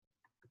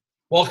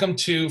Welcome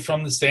to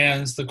From the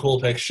Stands, the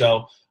Cool Pick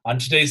Show. On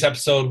today's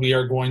episode, we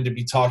are going to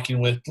be talking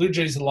with Blue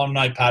Jays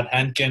alumni Pat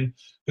Hentgen,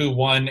 who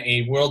won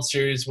a World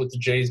Series with the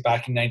Jays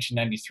back in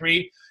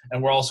 1993.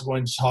 And we're also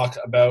going to talk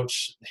about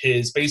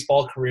his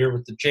baseball career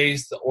with the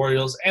Jays, the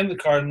Orioles, and the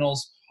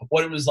Cardinals,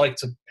 what it was like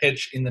to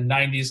pitch in the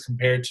 90s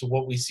compared to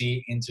what we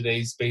see in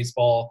today's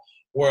baseball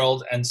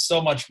world, and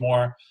so much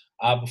more.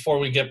 Before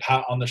we get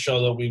Pat on the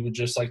show, though, we would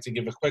just like to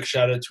give a quick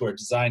shout out to our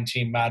design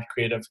team, Mad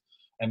Creative,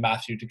 and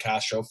Matthew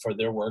DeCastro for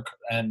their work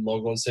and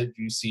logos that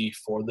you see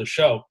for the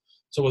show.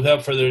 So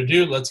without further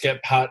ado, let's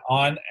get Pat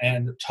on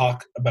and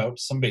talk about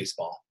some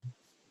baseball.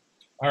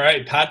 All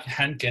right, Pat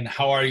Hentgen,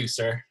 how are you,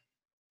 sir?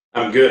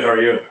 I'm good. How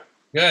are you?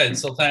 Good.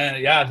 So,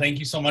 thank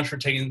you so much for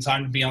taking the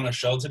time to be on the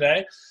show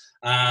today.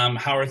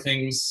 How are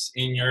things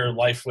in your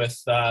life with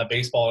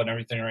baseball and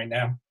everything right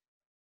now?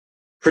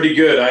 Pretty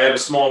good. I have a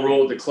small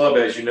role with the club,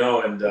 as you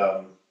know,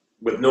 and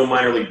with no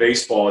minor league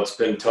baseball, it's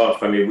been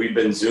tough. I mean, we've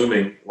been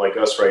Zooming like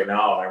us right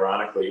now,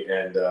 ironically,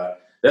 and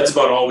that's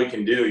about all we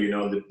can do. You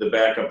know, the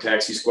backup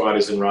taxi squad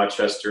is in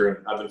Rochester,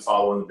 and I've been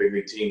following the big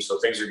league team, so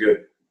things are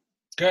good.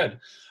 Good.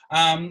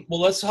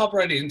 Well, let's hop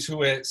right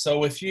into it. So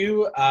with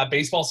you,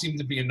 baseball seemed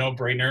to be a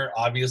no-brainer,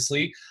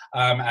 obviously,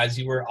 as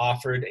you were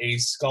offered a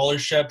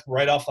scholarship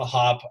right off the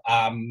hop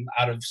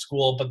out of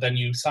school, but then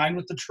you signed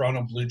with the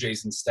Toronto Blue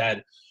Jays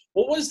instead.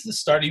 What was the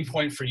starting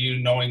point for you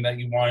knowing that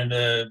you wanted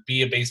to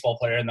be a baseball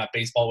player and that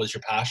baseball was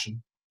your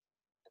passion?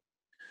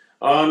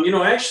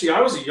 Actually,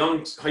 I was a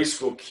young high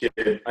school kid.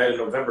 I had a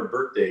November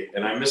birthday,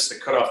 and I missed the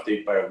cutoff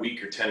date by a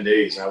week or 10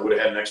 days, and I would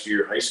have had an extra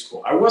year of high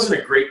school. I wasn't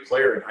a great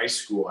player in high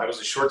school. I was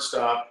a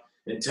shortstop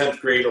in 10th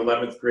grade,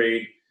 11th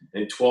grade,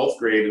 and 12th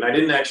grade, and I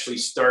didn't actually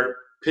start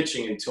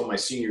pitching until my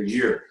senior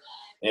year.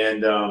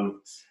 And I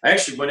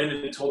actually went in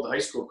and told the high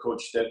school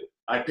coach that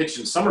I pitched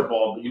in summer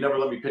ball, but you never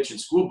let me pitch in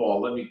school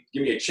ball.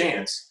 Give me a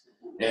chance.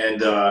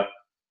 And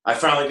I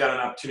finally got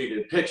an opportunity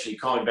to pitch. And he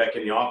called me back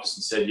in the office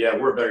and said, "Yeah,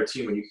 we're a better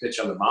team when you pitch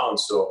on the mound,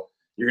 so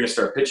you're going to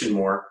start pitching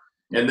more."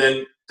 And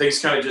then things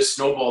kind of just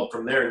snowballed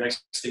from there.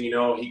 Next thing you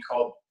know, he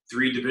called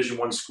 3 Division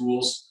I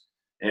schools.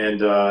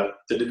 And the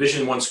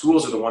Division I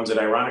schools are the ones that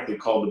ironically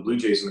called the Blue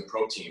Jays and the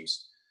pro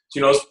teams.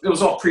 So, it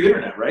was all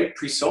pre-internet, right?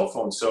 Pre-cell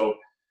phone. So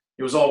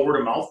it was all word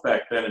of mouth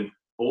back then and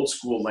old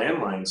school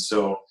landlines.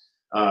 So,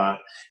 I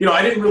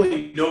didn't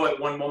really know at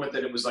one moment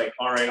that it was like,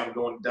 all right, I'm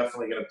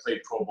definitely going to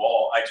play pro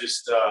ball. I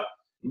just,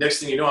 next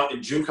thing you know,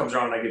 in June comes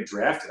around and I get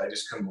drafted. I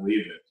just couldn't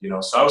believe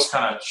it, so I was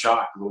kind of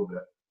shocked a little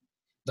bit.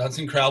 That's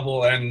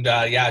incredible. And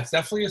it's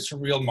definitely a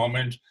surreal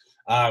moment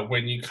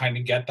when you kind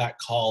of get that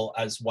call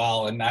as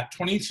well. And that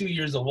 22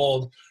 years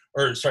old,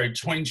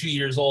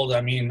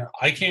 I mean,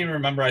 I can't even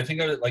remember. I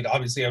think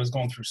obviously I was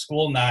going through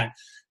school and that,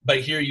 but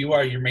here you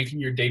are, you're making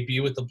your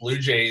debut with the Blue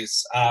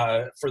Jays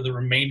for the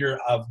remainder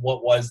of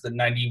what was the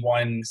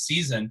 91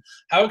 season.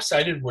 How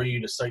excited were you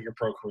to start your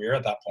pro career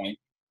at that point?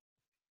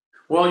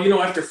 Well,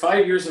 after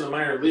 5 years in the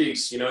minor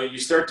leagues, you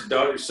start to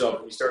doubt yourself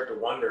and you start to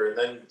wonder. And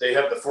then they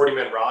have the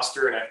 40-man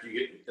roster, and after you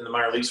get in the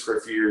minor leagues for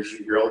a few years,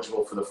 you're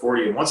eligible for the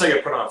 40. And once I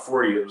got put on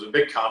 40, it was a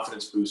big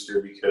confidence booster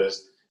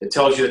because it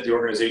tells you that the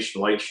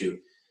organization likes you.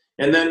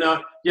 And then,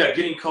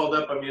 getting called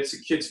up, I mean, it's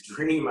a kid's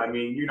dream. I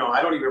mean,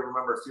 I don't even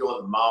remember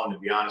feeling the mound, to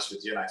be honest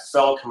with you. And I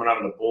fell coming out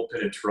of the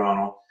bullpen in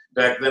Toronto.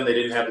 Back then, they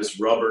didn't have this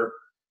rubber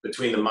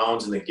between the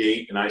mounds and the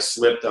gate, and I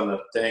slipped on the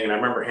thing. And I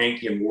remember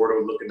Hanky and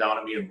Wardo looking down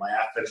at me and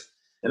laughing.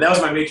 And that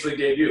was my major league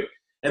debut.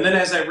 And then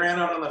as I ran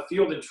out on the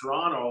field in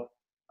Toronto,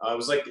 it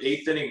was like the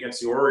 8th inning against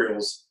the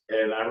Orioles,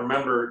 and I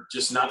remember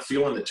just not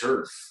feeling the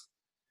turf.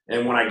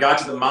 And when I got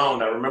to the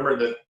mound, I remember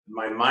that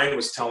my mind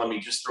was telling me,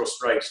 just throw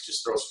strikes,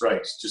 just throw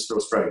strikes, just throw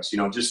strikes.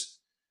 Just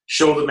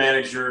show the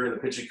manager and the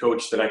pitching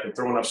coach that I can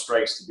throw enough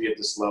strikes to be at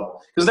this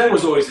level. Because that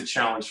was always a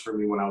challenge for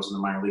me when I was in the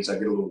minor leagues. I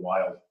get a little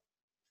wild.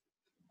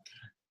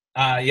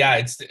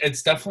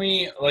 It's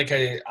definitely like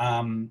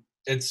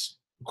it's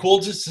cool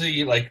to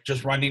see, like,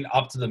 just running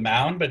up to the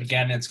mound, but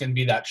again, it's going to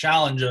be that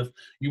challenge of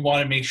you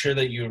want to make sure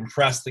that you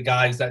impress the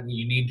guys that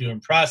you need to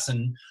impress,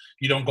 and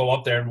you don't go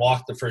up there and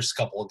walk the first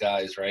couple of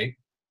guys, right?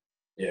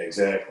 Yeah,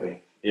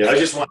 exactly. Yeah, I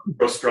just wanted to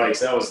throw strikes.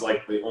 That was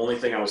like the only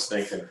thing I was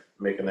thinking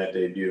making that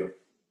debut.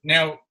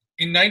 Now,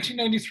 in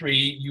 1993,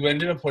 you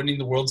ended up winning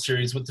the World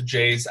Series with the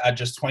Jays at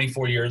just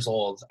 24 years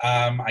old.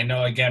 I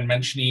know, again,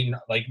 mentioning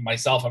like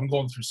myself, I'm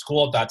going through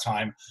school at that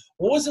time.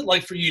 What was it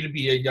like for you to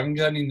be a young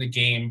gun in the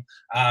game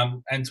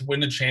and to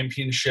win a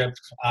championship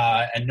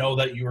and know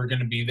that you were going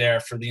to be there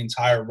for the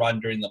entire run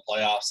during the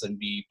playoffs and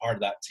be part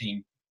of that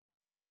team?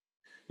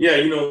 Yeah,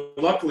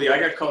 luckily I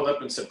got called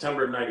up in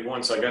September of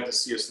 91, so I got to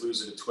see us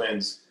lose to the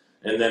Twins.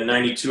 And then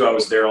 92, I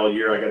was there all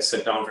year. I got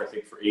set down for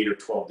 8 or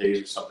 12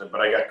 days or something,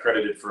 but I got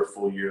credited for a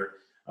full year.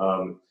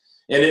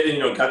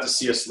 Got to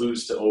see us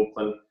lose to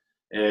Oakland.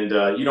 And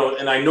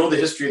I know the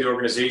history of the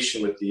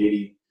organization with the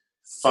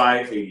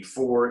 85,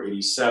 84,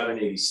 87,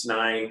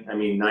 89,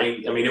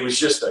 90. It was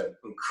just an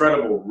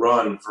incredible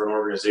run for an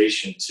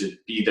organization to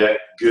be that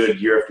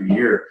good year after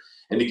year.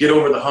 And to get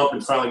over the hump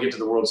and finally get to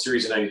the World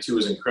Series in 92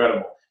 was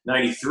incredible.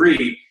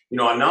 93,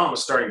 now I'm a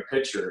starting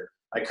pitcher.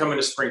 I come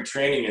into spring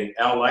training, and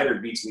Al Leiter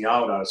beats me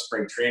out of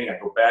spring training. I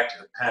go back to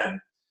the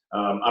pen.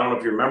 I don't know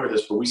if you remember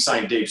this, but we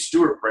signed Dave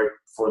Stewart right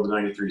before the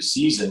 93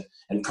 season.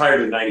 And prior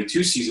to the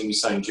 92 season, we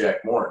signed Jack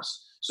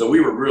Morris. So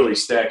we were really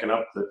stacking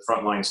up the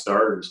frontline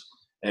starters.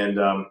 And,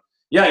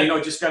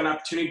 just got an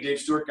opportunity. Dave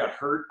Stewart got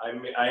hurt.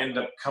 I ended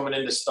up coming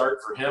in to start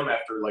for him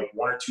after like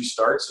 1 or 2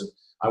 starts. And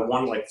I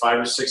won like 5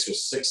 or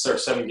 6 or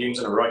 7 games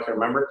in a row. I can't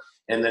remember.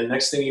 And then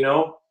next thing you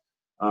know,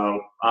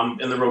 I'm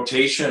in the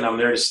rotation. I'm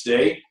there to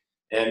stay.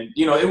 And,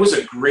 it was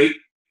a great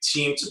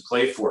team to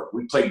play for.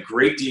 We played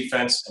great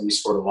defense, and we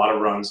scored a lot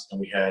of runs, and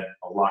we had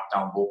a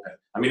lockdown bullpen.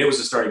 I mean, it was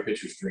a starting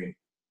pitcher's dream.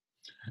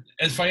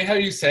 It's funny how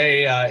you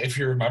say, if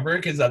you remember,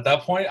 because at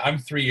that point, I'm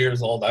 3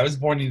 years old. I was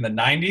born in the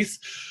 90s,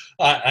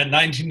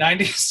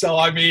 1990. So,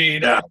 I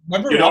mean, yeah. I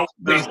remember watching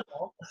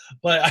baseball,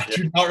 but I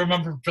do not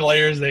remember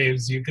players'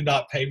 names. You could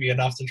not pay me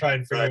enough to try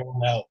and figure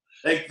one out.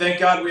 Thank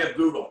God we have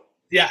Google.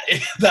 Yeah,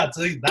 that's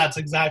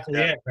exactly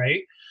it,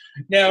 right?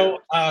 Now,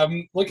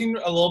 looking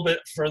a little bit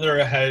further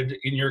ahead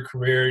in your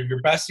career, your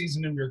best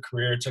season of your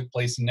career took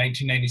place in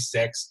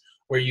 1996,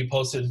 where you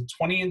posted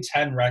a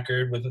 20-10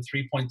 record with a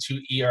 3.2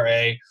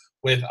 ERA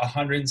with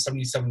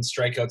 177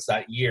 strikeouts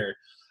that year.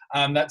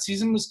 That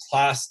season was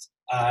classed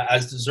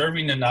as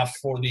deserving enough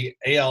for the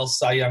AL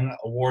Cy Young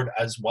Award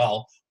as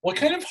well. What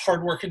kind of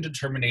hard work and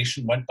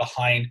determination went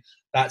behind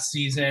that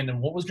season,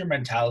 and what was your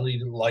mentality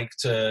like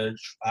to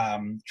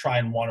try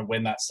and want to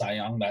win that Cy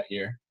Young that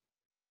year?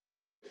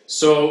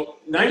 So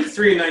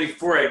 93 and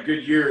 94, I had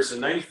good years. In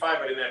 95,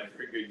 I didn't have a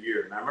pretty good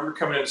year. And I remember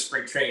coming into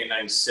spring training in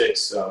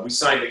 96. We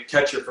signed a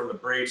catcher from the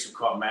Braves who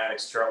caught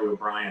Maddox, Charlie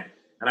O'Brien.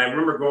 And I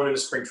remember going into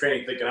spring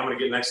training thinking, I'm going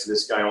to get next to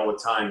this guy all the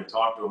time and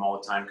talk to him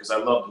all the time because I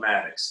loved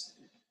Maddox.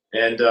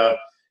 And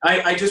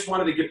I just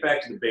wanted to get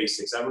back to the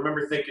basics. I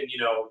remember thinking,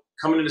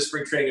 coming into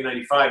spring training in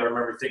 95, I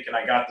remember thinking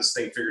I got this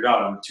thing figured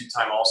out. I'm a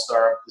 2-time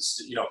All-Star,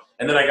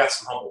 and then I got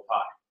some humble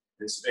pie.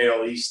 And some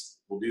AL East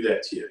will do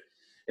that to you.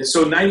 And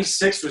so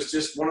 96 was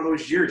just one of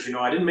those years,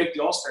 I didn't make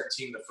the All-Star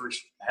team the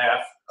first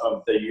half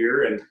of the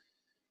year. And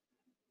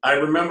I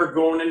remember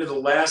going into the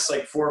last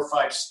 4 or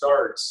 5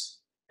 starts,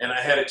 and I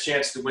had a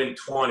chance to win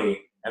 20.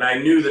 And I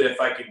knew that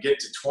if I could get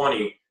to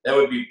 20, that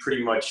would be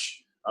pretty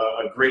much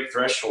a great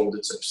threshold.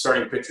 It's a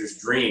starting pitcher's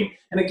dream.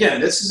 And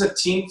again, this is a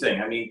team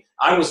thing. I mean,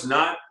 I was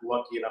not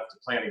lucky enough to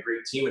play on a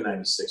great team in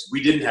 96.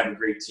 We didn't have a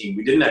great team.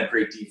 We didn't have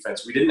great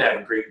defense. We didn't have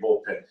a great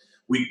bullpen.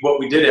 What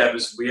we did have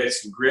is we had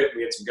some grit.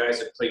 We had some guys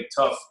that played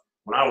tough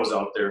when I was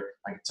out there.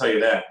 I can tell you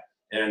that.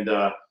 And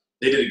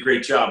they did a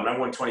great job. And I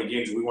won 20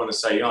 games, and we won the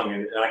Cy Young.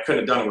 And I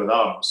couldn't have done it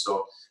without them.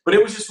 So, but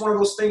it was just one of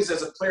those things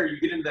as a player. You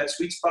get into that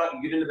sweet spot.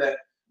 You get into that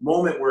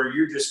moment where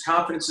your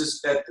confidence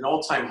is at an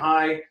all-time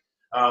high.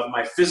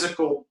 My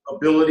physical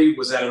ability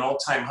was at an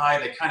all-time high.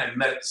 They kind of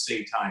met at the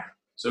same time.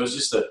 So it was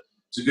just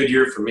it's a good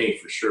year for me,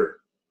 for sure.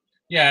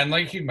 Yeah, and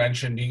like you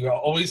mentioned, you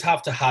always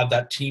have to have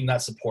that team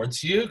that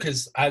supports you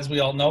because, as we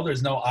all know,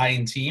 there's no I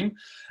in team,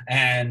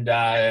 and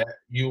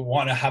you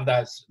want to have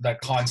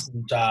that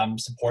constant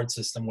support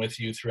system with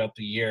you throughout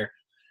the year.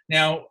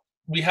 Now,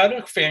 we had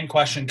a fan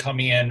question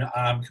coming in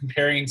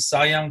comparing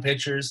Cy Young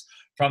pitchers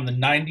from the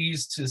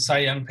 90s to Cy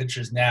Young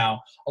pitchers now.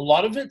 A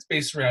lot of it's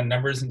based around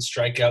numbers and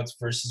strikeouts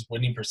versus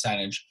winning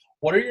percentage.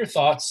 What are your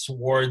thoughts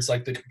towards the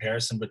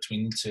comparison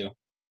between the two?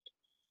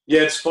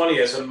 Yeah, it's funny.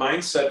 As a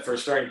mindset for a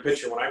starting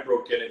pitcher, when I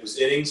broke in, it was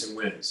innings and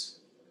wins.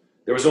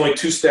 There was only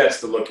 2 stats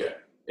to look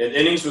at, and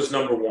innings was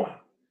number 1.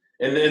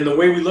 And the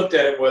way we looked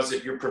at it was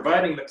if you're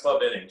providing the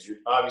club innings, you're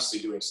obviously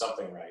doing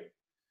something right.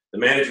 The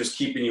manager's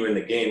keeping you in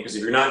the game because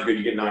if you're not good,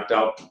 you get knocked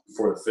out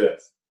before the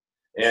 5th.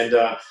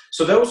 And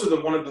so those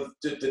are one of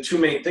the 2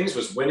 main things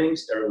was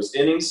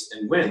innings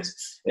and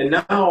wins. And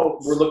now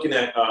we're looking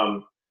at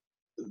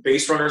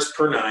base runners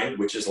per 9,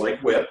 which is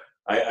like WHIP.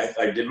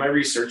 I did my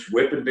research.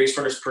 WHIP and base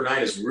runners per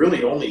 9 is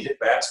really only hit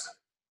batsmen.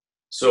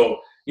 So,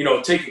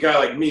 take a guy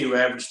like me who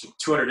averaged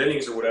 200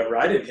 innings or whatever.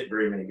 I didn't hit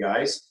very many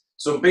guys.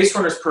 So base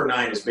runners per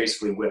 9 is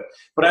basically WHIP.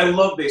 But I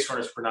love base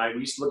runners per 9.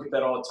 We used to look at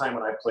that all the time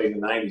when I played in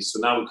the 90s. So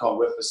now we call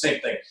WHIP the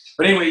same thing.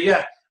 But anyway,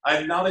 yeah,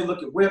 now they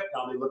look at WHIP.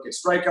 Now they look at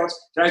strikeouts.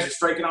 Guys are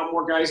striking out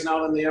more guys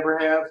now than they ever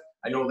have.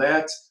 I know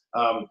that.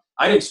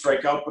 I didn't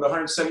strike out, but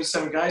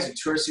 177 guys in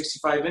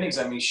 265 innings.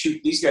 I mean,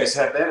 shoot, these guys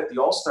have that at the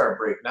All-Star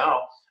break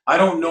now. I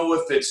don't know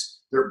if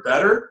they're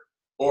better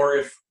or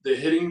if the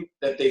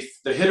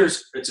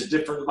hitters, it's a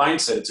different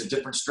mindset. It's a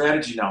different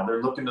strategy now.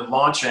 They're looking to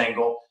launch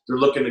angle. They're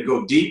looking to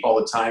go deep all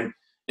the time.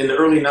 In the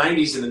early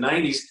 90s and the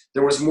 90s,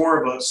 there was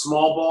more of a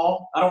small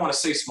ball. I don't want to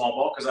say small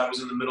ball because I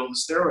was in the middle of the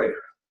steroid era.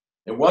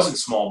 It wasn't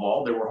small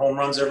ball. There were home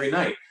runs every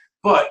night.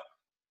 But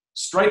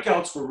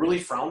strikeouts were really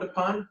frowned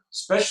upon,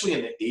 especially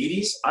in the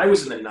 80s. I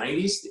was in the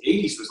 90s. The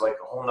 80s was like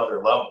a whole nother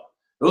level.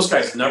 Those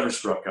guys never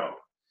struck out.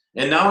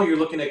 And now you're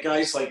looking at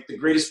guys like the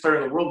greatest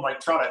player in the world, Mike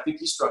Trout. I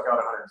think he struck out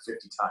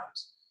 150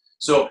 times.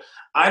 So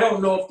I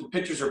don't know if the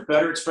pitchers are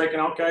better at striking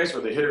out guys or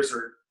the hitters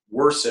are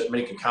worse at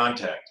making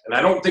contact. And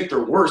I don't think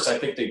they're worse. I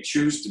think they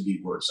choose to be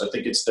worse. I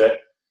think it's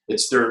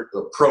their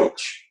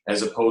approach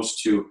as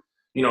opposed to,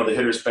 the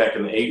hitters back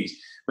in the 80s.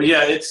 But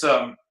yeah, it's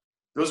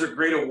those are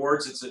great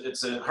awards.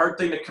 It's a hard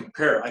thing to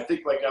compare. I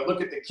think, like, I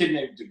look at the kid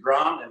named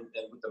DeGrom and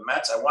with the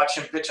Mets, I watch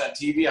him pitch on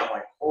TV. I'm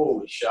like,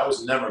 holy shit, I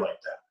was never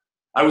like that.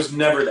 I was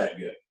never that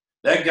good.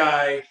 That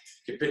guy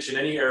could pitch in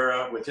any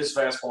era with his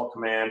fastball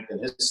command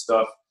and his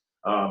stuff,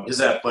 his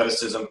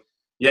athleticism.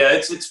 Yeah,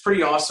 it's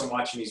pretty awesome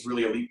watching these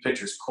really elite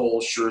pitchers,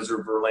 Cole,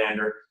 Scherzer,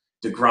 Verlander,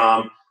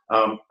 DeGrom.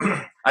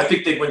 I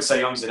think they'd win Cy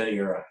Youngs in any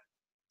era.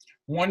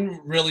 One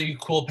really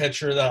cool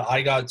pitcher that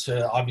I got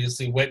to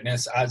obviously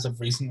witness as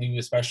of recently,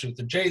 especially with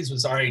the Jays,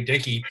 was R.A.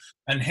 Dickey.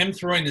 And him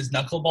throwing his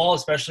knuckleball,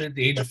 especially at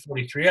the age of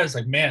 43, I was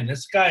like, man,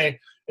 this guy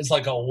is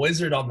like a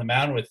wizard on the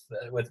mound with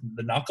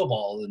the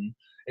knuckleball. And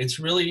it's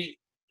really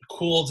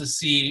cool to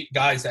see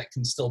guys that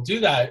can still do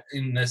that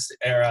in this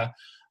era.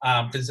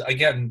 Because,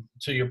 again,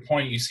 to your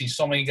point, you see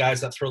so many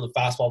guys that throw the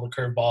fastball, the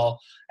curveball,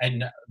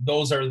 and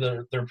those are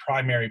their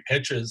primary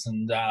pitches.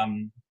 And,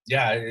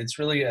 yeah, it's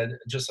really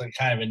just a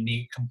kind of a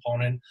neat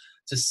component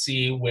to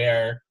see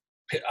where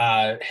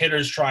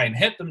hitters try and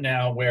hit them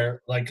now,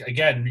 where, like,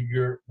 again,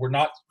 we're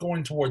not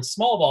going towards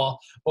small ball,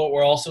 but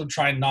we're also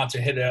trying not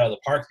to hit it out of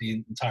the park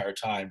the entire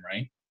time,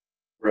 right?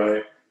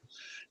 Right.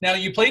 Now,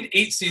 you played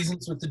 8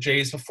 seasons with the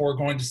Jays before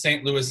going to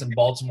St. Louis and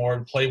Baltimore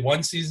to play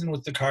 1 season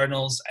with the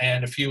Cardinals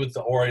and a few with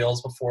the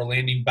Orioles before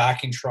landing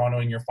back in Toronto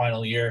in your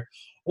final year.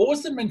 What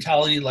was the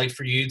mentality like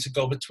for you to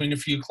go between a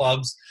few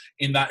clubs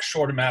in that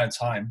short amount of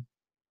time?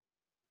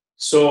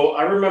 So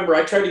I remember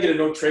I tried to get a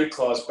no-trade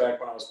clause back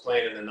when I was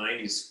playing in the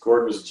 90s.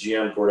 Gord was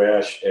GM, Gord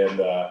Ash, and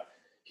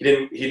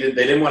they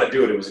didn't want to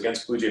do it. It was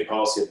against Blue Jay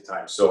policy at the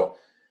time. So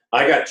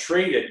I got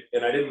traded,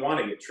 and I didn't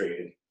want to get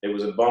traded. It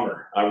was a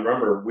bummer. I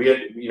remember we had,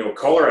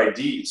 caller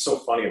ID. It's so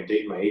funny. I'm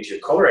dating my age here.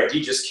 Caller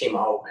ID just came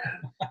out,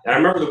 man. And I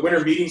remember the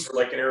winter meetings were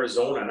like in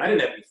Arizona, and I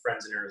didn't have any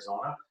friends in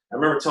Arizona. I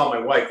remember telling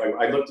my wife,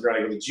 I looked at her, and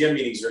I go, the GM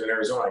meetings are in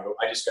Arizona. I go,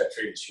 I just got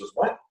traded. She goes,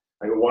 what?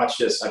 I go, watch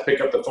this. I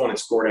pick up the phone.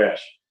 It's Gord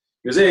Ash.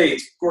 He goes, hey,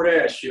 it's Gord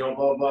Ash, blah,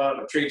 blah.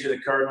 I traded you the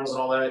Cardinals and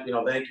all that,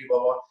 thank you,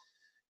 blah, blah.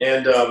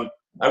 And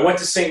I went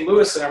to St.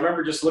 Louis, and I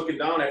remember just looking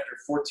down after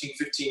 14,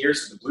 15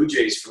 years with the Blue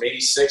Jays from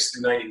 86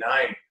 through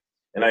 99.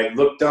 And I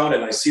looked down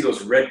and I see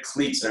those red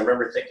cleats, and I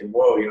remember thinking,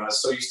 whoa, I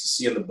was so used to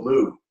seeing the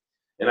blue.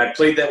 And I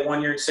played that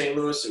 1 year in St.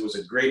 Louis. It was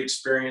a great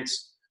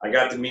experience. I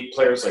got to meet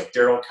players like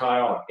Darryl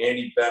Kyle and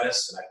Andy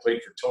Bennis, and I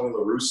played for Tony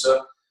La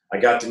Russa. I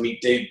got to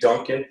meet Dave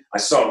Duncan. I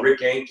saw Rick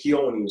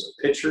Ankiel when he was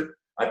a pitcher.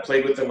 I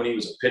played with him when he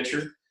was a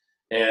pitcher.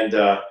 And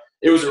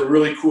it was a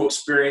really cool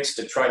experience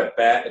to try to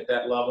bat at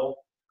that level.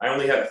 I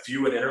only had a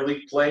few in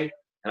interleague play,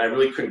 and I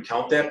really couldn't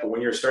count that. But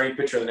when you're a starting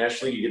pitcher in the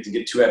National League, you get to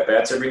get 2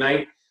 at-bats every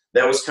night.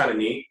 That was kind of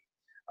neat.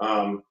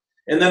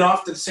 And then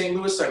off to St.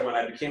 Louis I went.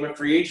 I became a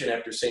free agent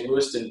after St.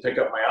 Louis didn't pick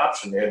up my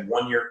option. They had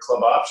 1 year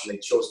club option. They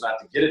chose not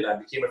to get it, and I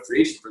became a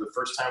free agent for the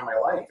first time in my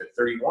life at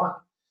 31.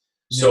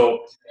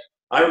 So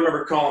I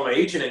remember calling my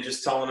agent and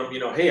just telling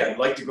him, hey, I'd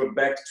like to go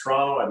back to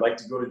Toronto. I'd like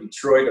to go to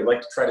Detroit. I'd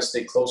like to try to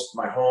stay close to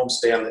my home,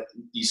 stay on the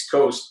East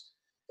Coast.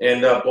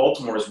 And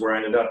Baltimore is where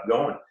I ended up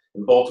going.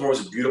 And Baltimore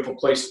was a beautiful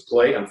place to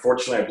play.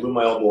 Unfortunately, I blew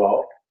my elbow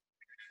out,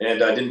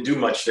 and I didn't do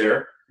much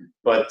there.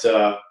 But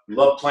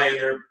loved playing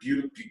there.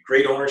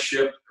 Great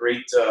ownership.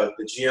 Great. The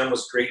GM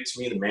was great to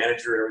me. The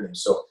manager, everything.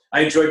 So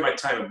I enjoyed my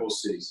time in both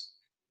cities.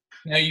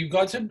 Now, you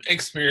got to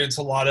experience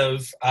a lot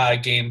of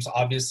games,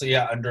 obviously,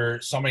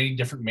 under so many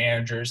different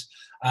managers.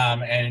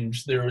 And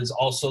there was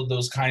also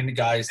those kind of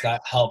guys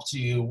that helped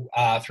you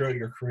throughout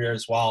your career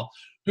as well.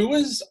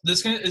 Is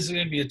going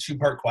to be a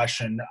 2-part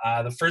question.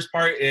 The first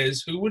part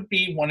is, who would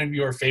be one of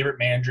your favorite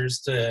managers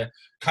to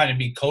kind of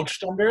be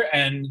coached under?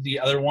 And the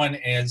other one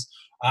is,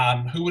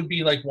 who would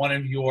be like one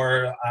of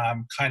your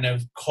kind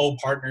of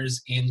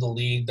co-partners in the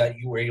league that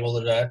you were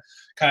able to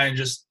kind of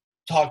just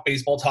talk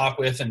baseball talk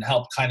with and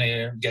help kind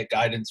of get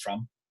guidance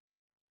from?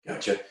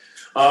 Gotcha.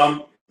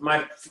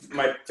 My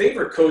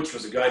favorite coach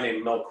was a guy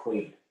named Mel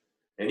Queen,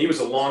 and he was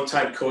a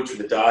longtime coach with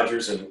the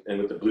Dodgers and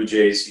with the Blue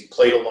Jays. He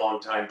played a long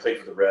time, played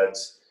for the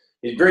Reds.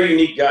 He's a very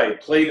unique guy. He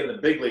played in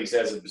the big leagues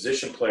as a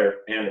position player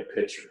and a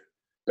pitcher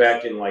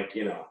back in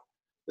the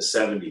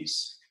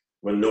 70s.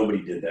 When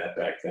nobody did that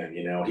back then,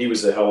 he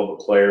was a hell of a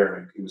player,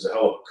 and he was a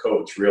hell of a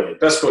coach, really.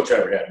 Best coach I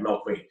ever had,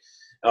 Mel Queen.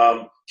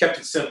 Kept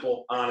it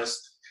simple, honest,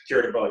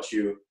 cared about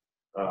you.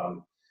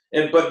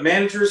 But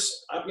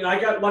managers, I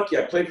got lucky.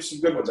 I played for some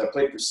good ones. I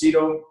played for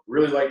Cito,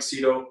 really liked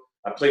Cito.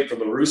 I played for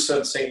La Russa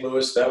in St.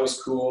 Louis. That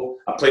was cool.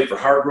 I played for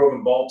Hargrove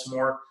in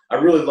Baltimore. I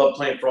really loved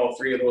playing for all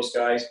 3 of those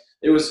guys.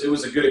 It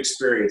was a good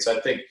experience.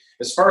 I think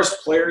as far as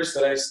players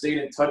that I stayed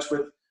in touch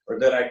with, or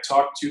that I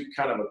talked to,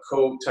 kind of a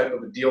co-type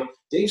of a deal,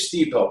 Dave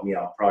Steve helped me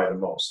out probably the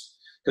most.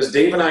 Because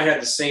Dave and I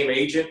had the same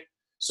agent,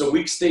 so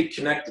we stayed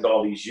connected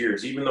all these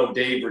years, even though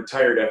Dave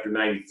retired after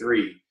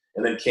 93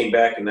 and then came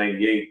back in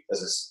 98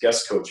 as a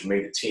guest coach and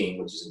made the team,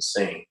 which is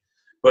insane.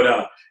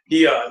 But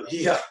he's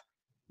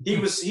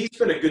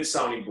been a good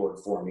sounding board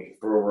for me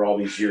for over all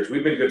these years.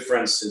 We've been good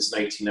friends since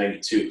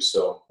 1992,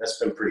 so that's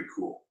been pretty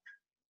cool.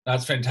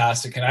 That's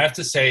fantastic. And I have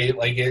to say,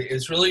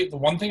 it's really the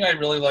one thing I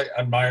really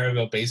admire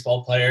about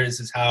baseball players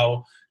is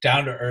how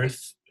down to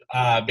earth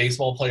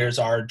baseball players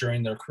are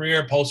during their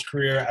career,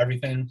 post-career,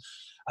 everything.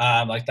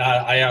 like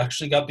that. I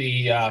actually got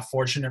the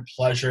fortunate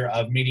pleasure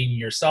of meeting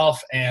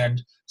yourself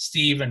and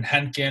Stephen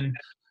Hentgen,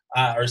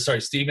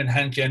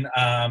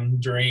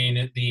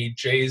 during the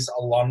Jays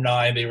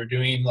alumni. They were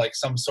doing like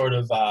some sort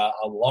of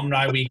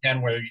alumni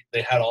weekend where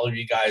they had all of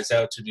you guys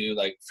out to do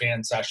like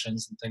fan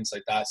sessions and things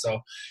like that.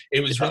 So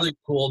it was really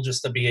cool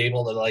just to be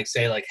able to like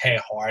say like, hey,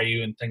 how are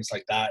you, and things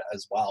like that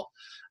as well.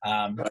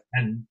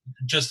 And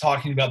just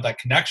talking about that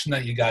connection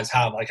that you guys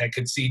have, like I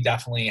could see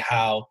definitely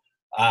how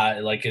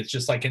like it's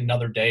just like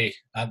another day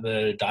at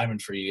the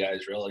Diamond for you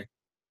guys, really.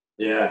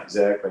 Yeah,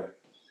 exactly.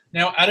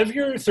 Now, out of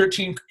your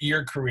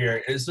 13-year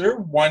career, is there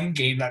one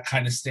game that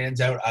kind of stands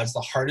out as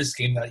the hardest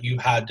game that you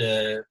had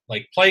to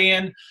like play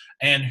in,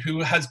 and who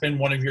has been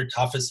one of your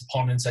toughest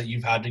opponents that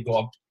you've had to go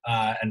up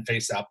and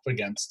face up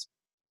against?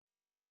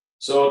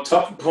 So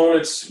tough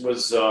opponents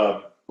was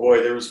there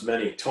was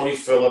many. Tony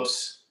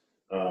Phillips,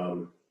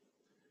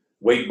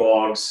 Wade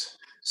Boggs,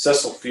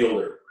 Cecil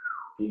Fielder.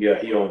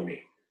 He owned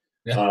me.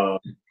 Yeah.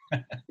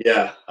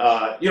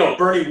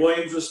 Bernie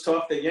Williams was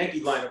tough. The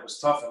Yankee lineup was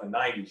tough in the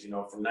 90s,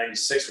 from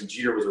 96 when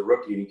Jeter was a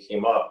rookie and he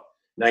came up.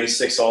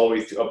 96 all the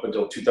way up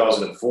until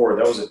 2004.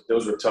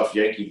 Those were tough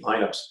Yankee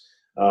lineups.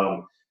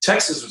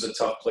 Texas was a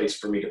tough place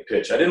for me to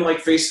pitch. I didn't like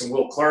facing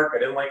Will Clark. I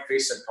didn't like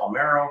facing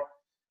Palmeiro.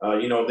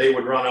 They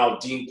would run out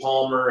Dean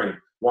Palmer and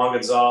Juan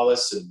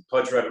Gonzalez and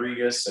Pudge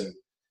Rodriguez. And,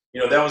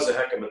 that was a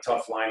heck of a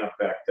tough lineup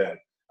back then.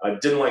 I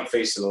didn't like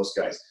facing those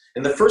guys.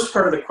 And the first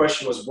part of the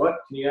question was what?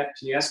 Can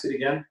you ask it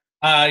again?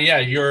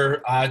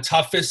 Your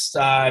toughest,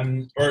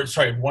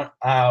 what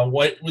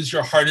was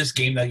your hardest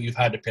game that you've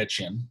had to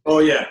pitch in? Oh,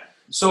 yeah.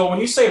 So when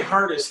you say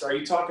hardest, are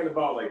you talking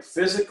about like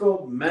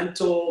physical,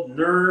 mental,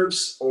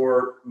 nerves,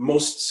 or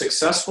most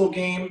successful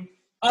game?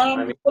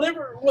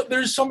 Whatever.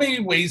 There's so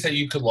many ways that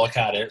you could look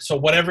at it. So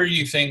whatever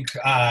you think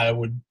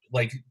would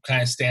like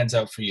kind of stands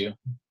out for you.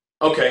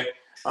 Okay.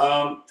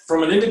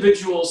 From an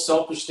individual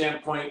selfish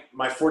standpoint,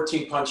 my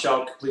 14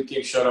 punch-out complete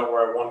game shutout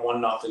where I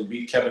won 1-0,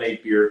 beat Kevin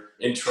Apier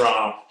in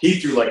Toronto. He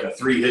threw like a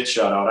 3-hit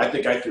shutout. I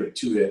think I threw a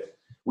 2-hit.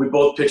 We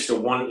both pitched a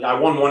 1. I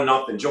won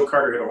 1-0. Joe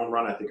Carter hit a home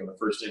run, I think, in the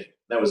first inning.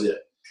 That was it.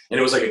 And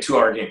it was like a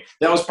 2-hour game.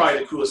 That was probably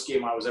the coolest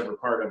game I was ever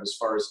part of as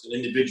far as an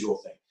individual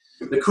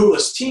thing. The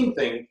coolest team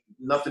thing,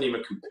 nothing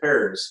even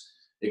compares.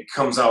 It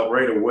comes out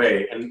right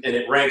away, and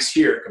it ranks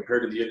here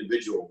compared to the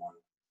individual one.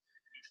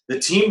 The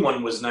team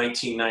one was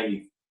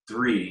 1993.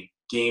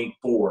 Game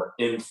 4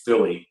 in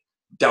Philly,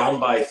 down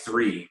by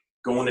 3,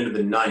 going into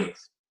the 9th,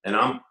 and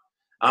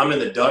I'm in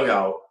the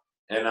dugout,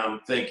 and I'm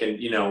thinking,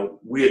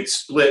 we had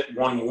split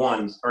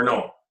 1-1, or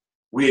no,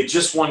 we had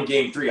just won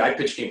Game 3. I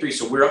pitched Game 3,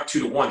 so we're up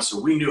 2-1. So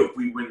we knew if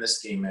we win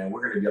this game, man,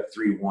 we're going to be up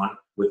 3-1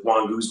 with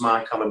Juan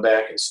Guzman coming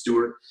back and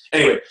Stewart.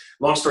 Anyway,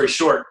 long story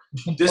short,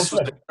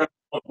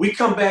 we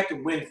come back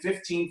and win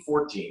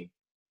 15-14,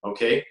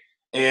 okay,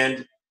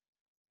 and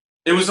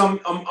it was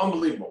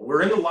unbelievable.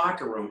 We're in the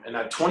locker room,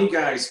 and 25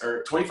 guys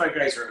are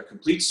in a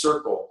complete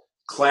circle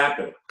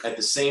clapping at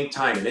the same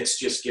time, and it's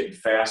just getting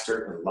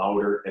faster and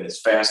louder, and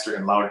it's faster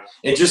and louder.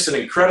 And just an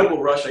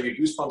incredible rush. I get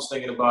goosebumps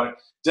thinking about it.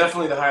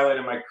 Definitely the highlight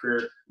of my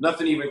career.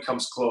 Nothing even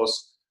comes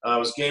close. It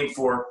was Game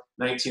 4,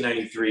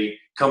 1993,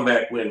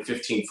 comeback win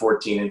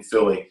 15-14 in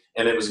Philly,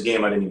 and it was a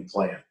game I didn't even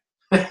play in.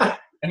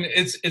 And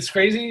it's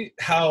crazy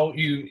how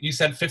you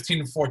said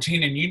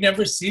 15-14, and you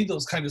never see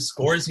those kind of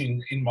scores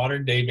in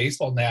modern day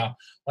baseball now.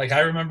 Like I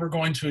remember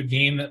going to a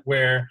game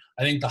where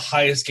I think the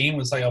highest game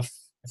was like a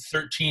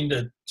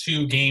 13-2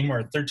 game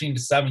or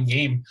 13-7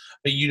 game,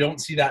 but you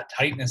don't see that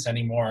tightness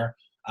anymore.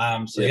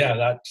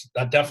 That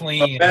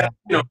definitely.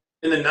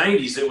 In the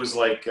 90s, it was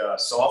like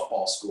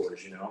softball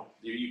scores.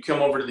 You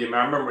come over to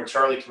I remember when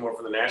Charlie came over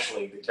from the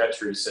National League, the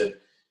catcher.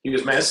 He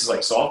goes, man, this is like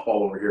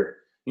softball over here.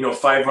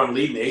 5-run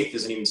lead in the 8th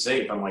isn't even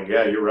safe. I'm like,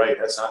 yeah, you're right.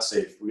 That's not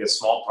safe. We got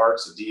small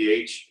parks, the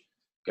DH.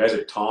 Guys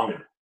are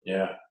tonging.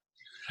 Yeah.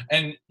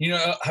 And,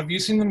 have you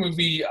seen the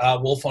movie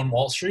Wolf on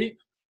Wall Street?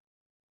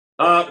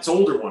 It's an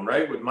older one,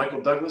 right, with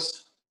Michael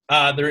Douglas?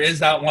 There is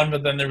that one,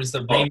 but then there was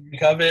the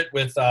remake of it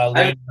with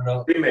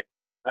Leonardo.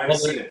 I haven't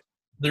seen it.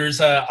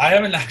 I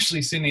haven't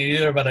actually seen it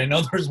either, but I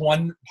know there's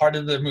one part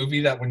of the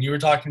movie that when you were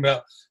talking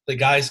about the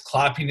guys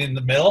clapping in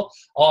the middle,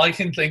 all I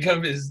can think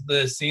of is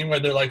the scene where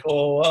they're like,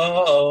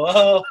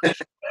 oh.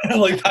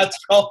 Like that's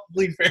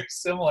probably very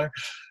similar.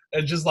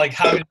 And just like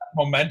having that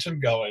momentum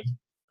going.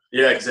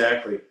 Yeah,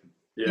 exactly.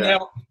 Yeah.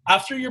 Now,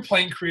 after your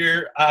playing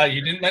career,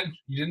 you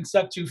didn't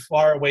step too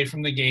far away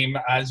from the game.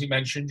 As you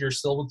mentioned, you're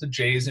still with the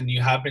Jays, and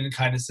you have been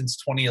kind of since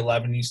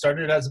 2011. You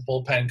started as a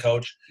bullpen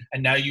coach,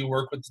 and now you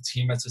work with the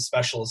team as a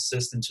special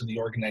assistant to the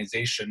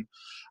organization.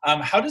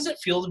 How does it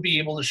feel to be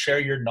able to share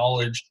your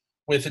knowledge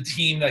with a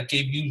team that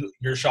gave you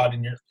your shot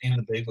in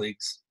the big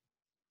leagues?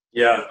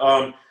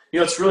 Yeah,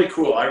 it's really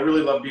cool. I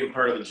really love being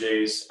part of the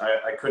Jays.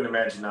 I couldn't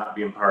imagine not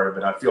being part of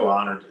it. I feel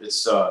honored.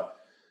 It's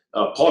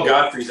Paul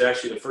Godfrey's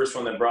actually the first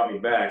one that brought me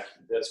back.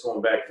 That's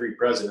going back 3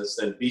 presidents.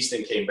 Then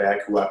Beeston came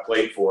back, who I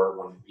played for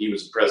when he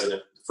was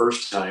president the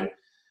first time.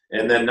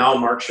 And then now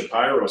Mark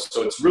Shapiro.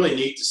 So it's really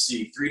neat to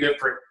see 3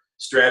 different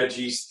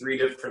strategies, 3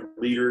 different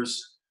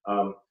leaders,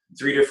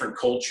 3 different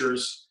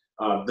cultures.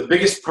 The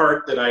biggest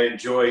part that I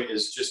enjoy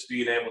is just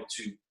being able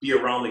to be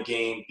around the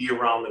game, be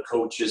around the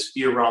coaches,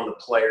 be around the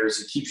players.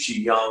 It keeps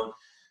you young.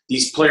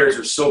 These players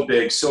are so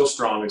big, so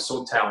strong, and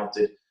so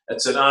talented.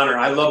 It's an honor.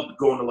 I love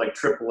going to like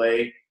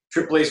AAA.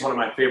 AAA is one of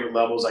my favorite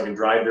levels. I can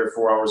drive there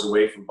 4 hours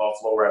away from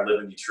Buffalo, where I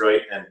live in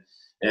Detroit,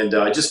 and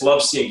I just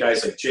love seeing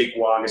guys like Jake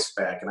Wagas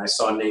back, and I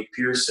saw Nate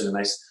Pearson,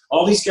 and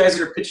all these guys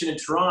that are pitching in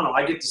Toronto,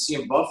 I get to see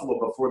in Buffalo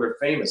before they're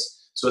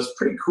famous. So it's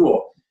pretty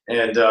cool,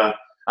 and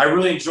I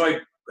really enjoy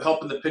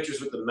helping the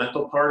pitchers with the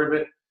mental part of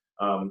it,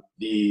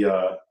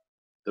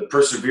 the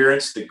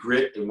perseverance, the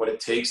grit, and what it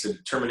takes, the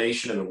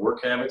determination, and the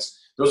work habits.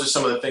 Those are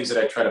some of the things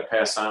that I try to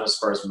pass on as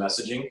far as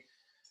messaging.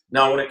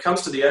 Now, when it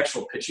comes to the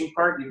actual pitching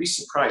part, you'd be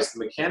surprised. The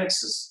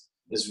mechanics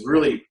is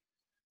really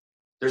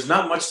 – there's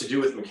not much to do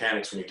with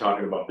mechanics when you're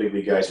talking about big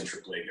league guys and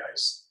AAA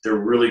guys. They're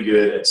really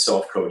good at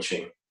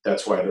self-coaching.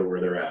 That's why they're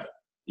where they're at.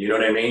 You know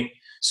what I mean?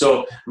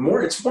 So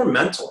it's more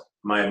mental,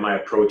 my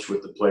approach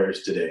with the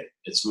players today.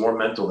 It's more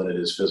mental than it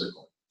is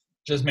physical.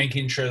 Just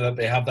making sure that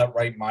they have that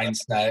right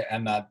mindset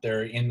and that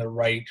they're in the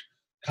right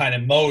kind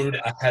of mode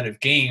ahead of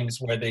games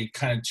where they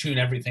kind of tune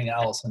everything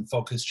else and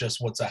focus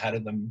just what's ahead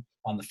of them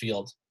on the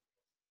field.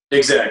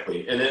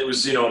 Exactly. And it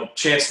was, a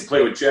chance to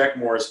play with Jack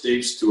Morris,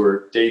 Dave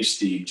Stewart, Dave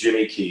Steed,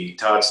 Jimmy Key,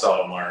 Todd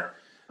Stottlemyre.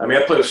 I mean,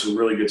 I played with some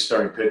really good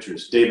starting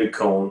pitchers, David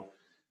Cohn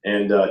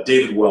and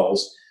David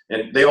Wells,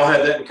 and they all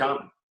had that in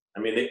common.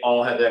 I mean, they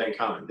all had that in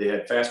common. They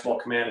had fastball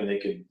command, and they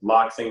could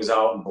lock things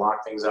out and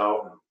block things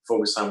out and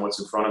focus on what's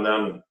in front of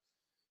them. And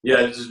yeah,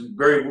 it's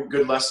very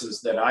good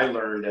lessons that I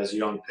learned as a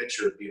young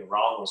pitcher being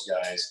around those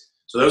guys.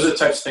 So those are the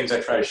types of things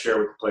I try to share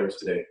with the players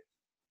today.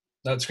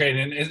 That's great.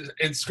 And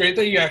it's great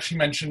that you actually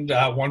mentioned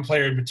one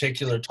player in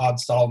particular, Todd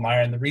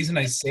Stottlemyre. And the reason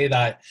I say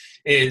that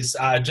is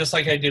just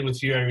like I did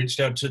with you, I reached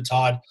out to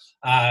Todd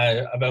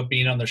about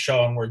being on the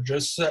show, and we're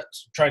just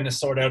trying to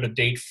sort out a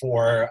date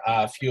for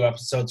a few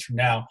episodes from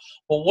now.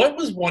 But what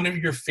was one of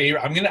your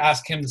favorite – I'm going to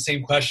ask him the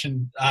same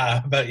question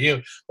about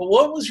you. But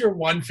what was your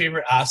one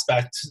favorite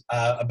aspect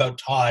about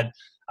Todd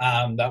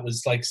that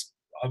was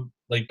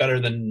like better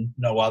than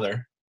no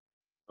other?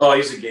 Oh,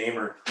 he's a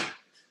gamer.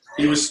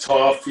 He was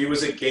tough. He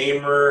was a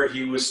gamer.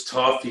 He was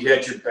tough. He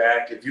had your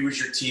back. If he was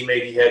your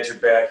teammate, he had your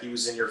back. He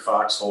was in your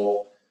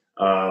foxhole.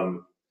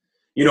 When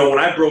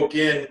I broke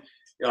in,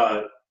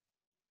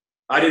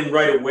 I didn't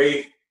right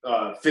away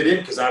fit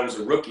in because I was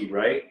a rookie,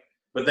 right?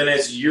 But then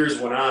as years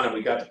went on and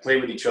we got to play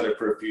with each other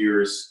for a few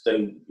years,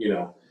 then, he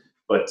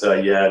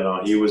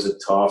was a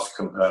tough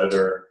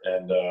competitor.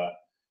 And,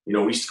 we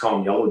used to call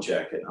him Yellow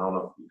Jacket. I don't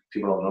know if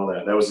people don't know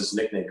that. That was his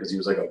nickname because he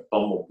was like a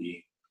bumblebee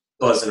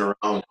buzzing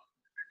around.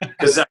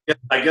 Because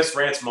I guess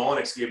Rance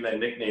Mulliniks gave him that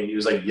nickname. He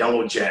was like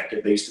Yellow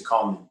Jacket. They used to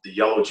call him the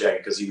Yellow Jacket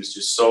because he was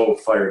just so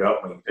fired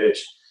up when he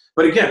pitched.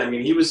 But again, I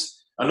mean, he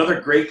was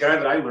another great guy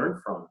that I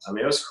learned from. I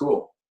mean, it was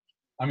cool.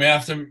 I'm going to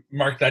have to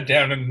mark that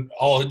down, and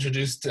I'll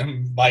introduce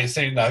him by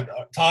saying that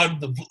Todd,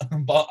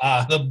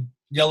 the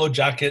Yellow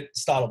Jacket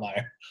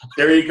Stottlemyre.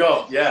 There you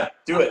go. Yeah,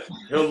 do it.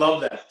 He'll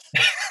love that.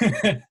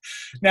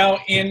 Now,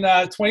 in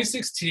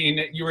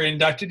 2016, you were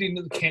inducted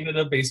into the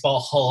Canada Baseball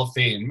Hall of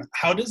Fame.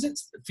 How does it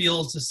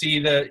feel to see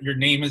that your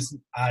name is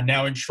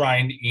now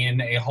enshrined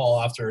in a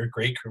hall after a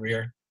great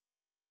career?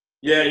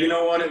 Yeah, you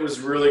know what? It was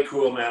really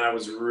cool, man. I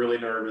was really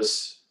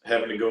nervous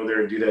having to go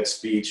there and do that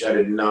speech. I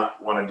did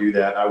not want to do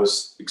that. I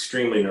was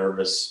extremely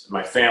nervous.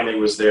 My family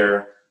was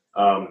there.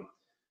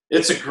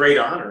 It's a great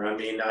honor. I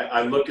mean,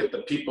 I look at the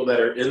people that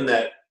are in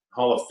that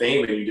Hall of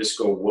Fame and you just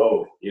go,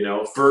 whoa,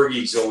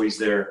 Fergie's always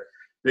there,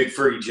 big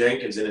Fergie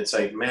Jenkins. And it's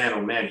like, man,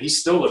 oh man, he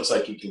still looks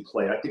like he can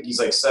play. I think he's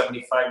like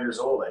 75 years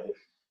old. I think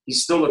he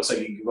still looks like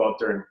he can go out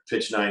there and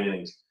pitch 9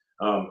 innings.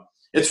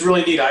 It's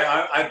really neat.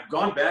 I've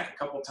gone back a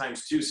couple of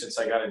times too since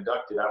I got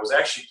inducted. I was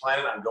actually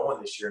planning on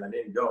going this year and I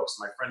didn't go because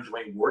my friend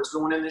Dwayne Ward's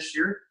going in this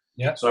year.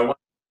 Yeah. So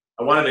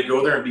I wanted to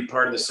go there and be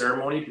part of the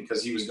ceremony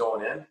because he was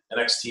going in, an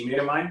ex-teammate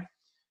of mine.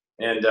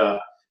 And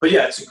but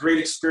yeah, it's a great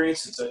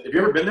experience. Have you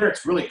ever been there?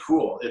 It's really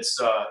cool. It's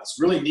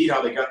really neat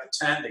how they got the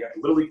tent, they got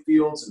the Little League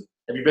fields. And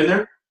have you been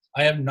there?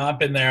 I have not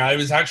been there. I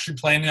was actually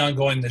planning on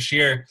going this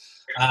year.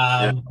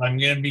 I'm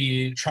going to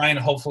be trying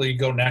to hopefully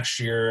go next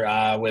year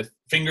with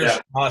fingers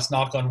crossed,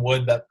 knock on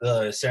wood, that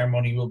the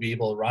ceremony will be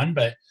able to run.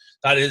 But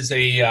that is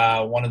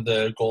one of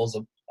the goals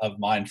of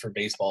mine for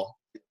baseball.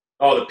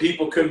 Oh, the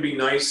people couldn't be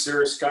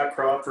nicer. Scott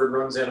Crawford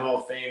runs that Hall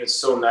of Fame. It's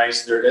so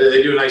nice.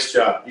 They do a nice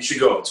job. You should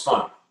go. It's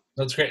fun.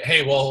 That's great.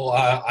 Hey, well,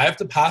 I have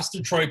to pass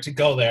Detroit to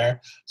go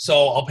there,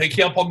 so I'll pick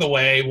you up on the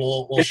way.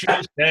 We'll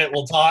shoot it.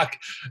 We'll talk.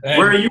 And,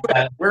 Where are you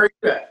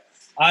at?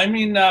 I'm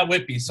in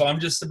Whitby, so I'm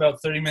just about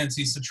 30 minutes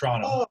east of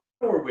Toronto. Oh,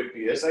 I know where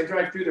Whitby is. I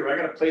drive through there. I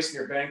got a place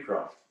near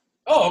Bancroft.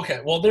 Oh,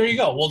 okay. Well, there you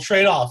go. We'll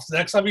trade off.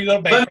 Next time you go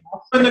to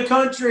Bancroft. In the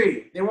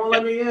country. They won't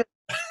let me in.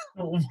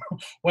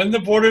 When the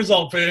borders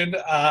open,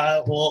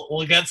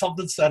 we'll get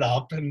something set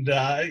up, and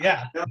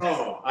yeah.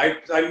 No,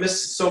 I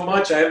missed so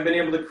much. I haven't been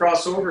able to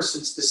cross over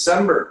since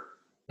December.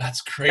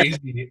 That's crazy.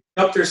 I've been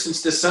up there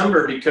since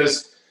December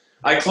because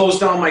I closed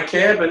down my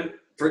cabin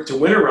to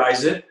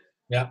winterize it.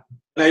 Yeah.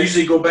 And I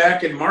usually go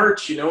back in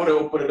March, to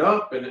open it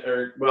up,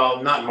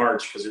 well, not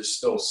March because there's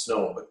still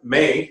snow, but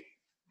May.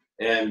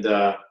 And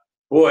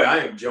boy, I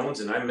am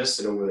jonesing. I miss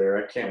it over there.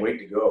 I can't wait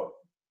to go.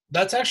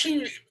 That's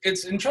actually,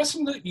 it's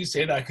interesting that you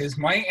say that, because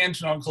my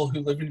aunt and uncle who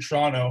live in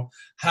Toronto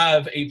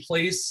have a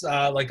place,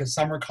 like a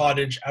summer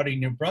cottage out in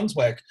New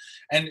Brunswick.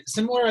 And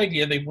similar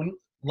idea, they wouldn't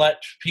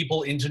let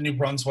people into New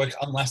Brunswick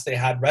unless they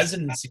had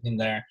residency in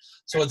there.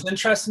 So it's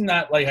interesting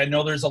that, like, I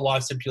know there's a lot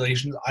of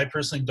stipulations. I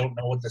personally don't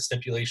know what the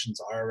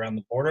stipulations are around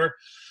the border.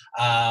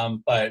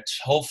 But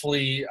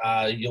hopefully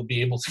you'll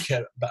be able to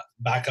get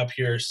back up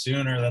here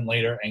sooner than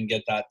later and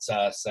get that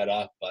set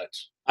up. But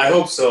I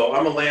hope so.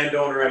 I'm a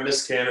landowner. I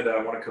miss Canada.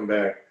 I want to come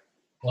back.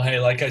 well, hey,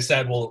 like I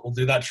said, we'll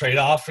do that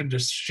trade-off and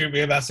just shoot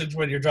me a message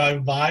when you're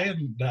driving by,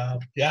 and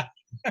yeah.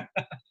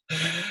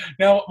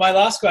 Now, my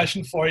last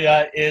question for you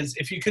is,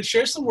 if you could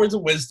share some words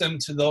of wisdom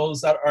to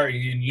those that are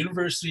in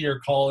university or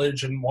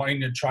college and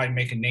wanting to try and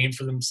make a name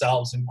for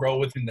themselves and grow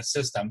within the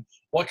system,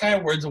 what kind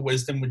of words of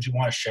wisdom would you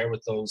want to share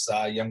with those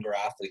younger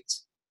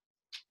athletes?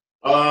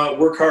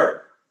 Work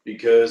hard,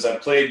 because I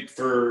played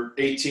for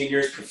 18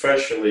 years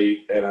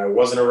professionally, and I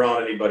wasn't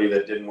around anybody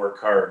that didn't work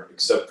hard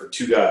except for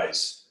two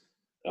guys.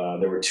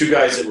 There were two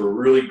guys that were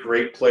really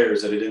great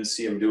players that I didn't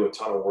see them do a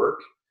ton of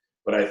work,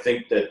 but I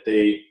think that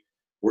they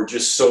were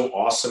just so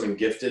awesome and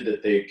gifted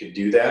that they could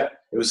do that.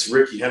 It was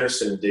Ricky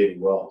Henderson and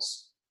David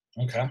Wells.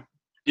 Okay.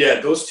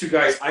 Yeah, those two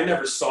guys, I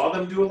never saw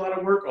them do a lot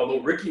of work, although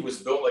Ricky was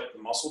built like the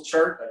muscle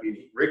chart. I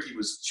mean, Ricky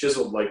was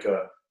chiseled like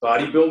a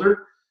bodybuilder,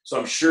 so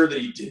I'm sure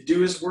that he did do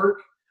his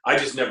work. I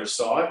just never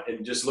saw it,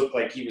 and just looked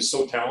like he was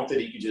so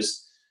talented he could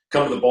just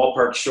come to the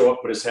ballpark, show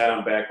up, put his hat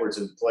on backwards,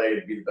 and play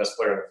and be the best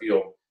player on the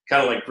field,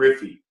 kind of like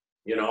Griffey,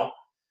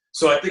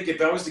 So I think if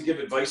I was to give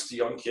advice to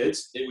young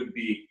kids, it would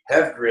be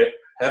have grit,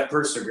 have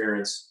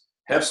perseverance,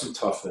 have some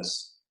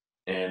toughness,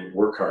 and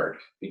work hard.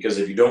 Because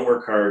if you don't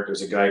work hard,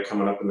 there's a guy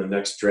coming up in the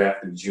next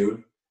draft in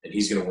June, and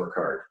he's going to work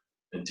hard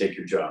and take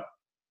your job.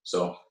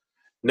 So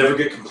never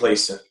get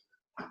complacent.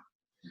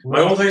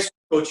 My old high school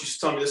coach used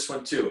to tell me this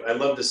one too. I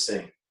love this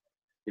saying.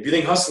 If you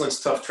think hustling's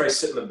tough, try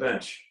sitting on the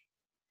bench.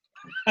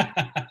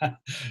 Yeah,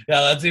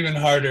 that's even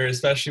harder,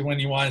 especially when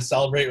you want to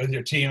celebrate with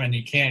your team and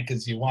you can't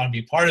because you want to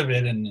be part of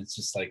it, and it's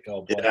just like,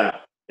 oh boy.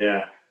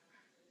 Yeah.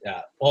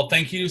 Well,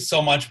 thank you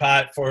so much,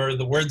 Pat, for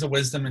the words of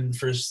wisdom and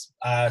for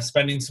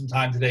spending some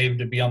time today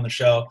to be on the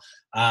show.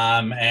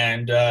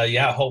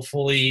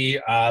 Hopefully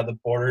the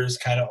borders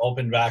kind of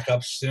open back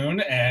up soon,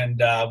 and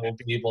we'll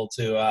be able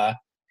to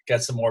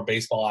get some more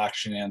baseball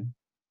action in.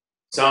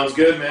 Sounds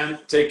good, man.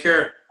 Take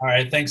care. All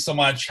right. Thanks so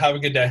much. Have a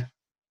good day.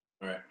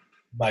 All right.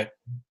 Bye.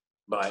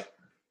 Bye.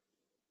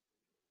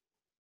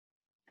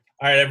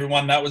 All right,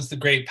 everyone. That was the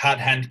great Pat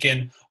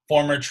Hentgen,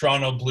 former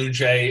Toronto Blue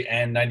Jay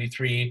and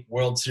 93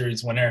 World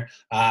Series winner.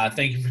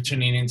 Thank you for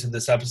tuning into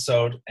this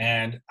episode,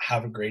 and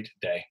have a great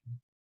day.